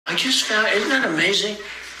I just found, isn't that amazing?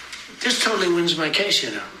 This totally wins my case,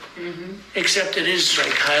 you know. Except it is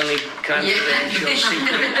like highly confidential,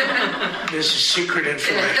 secret. This is secret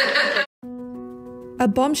information. A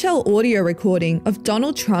bombshell audio recording of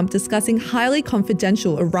Donald Trump discussing highly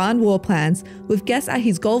confidential Iran war plans with guests at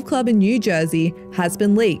his golf club in New Jersey has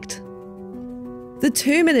been leaked. The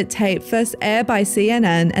 2-minute tape, first aired by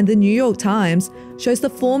CNN and the New York Times, shows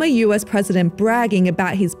the former US president bragging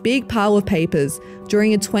about his big pile of papers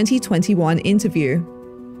during a 2021 interview.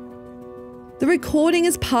 The recording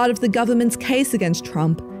is part of the government's case against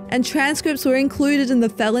Trump, and transcripts were included in the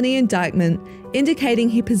felony indictment, indicating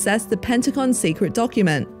he possessed the Pentagon's secret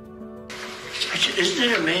document. Isn't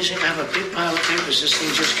it amazing? I have a big pile of papers. This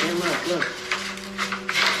thing just came up. Look.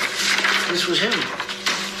 This was him.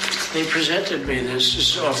 They presented me this.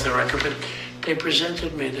 This is off the record, but they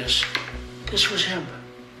presented me this. This was him.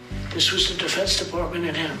 This was the Defense Department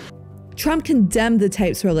and him. Trump condemned the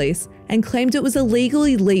tape's release and claimed it was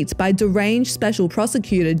illegally leaked by deranged special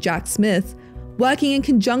prosecutor Jack Smith, working in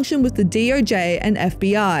conjunction with the DOJ and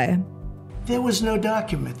FBI. There was no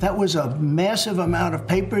document. That was a massive amount of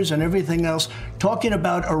papers and everything else talking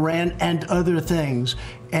about Iran and other things.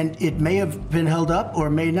 And it may have been held up or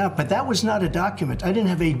may not, but that was not a document. I didn't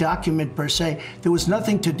have a document per se. There was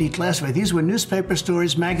nothing to declassify. These were newspaper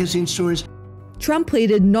stories, magazine stories. Trump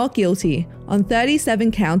pleaded not guilty on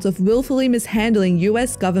 37 counts of willfully mishandling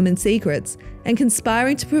US government secrets and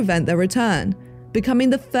conspiring to prevent their return, becoming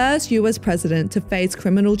the first US president to face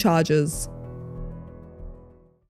criminal charges.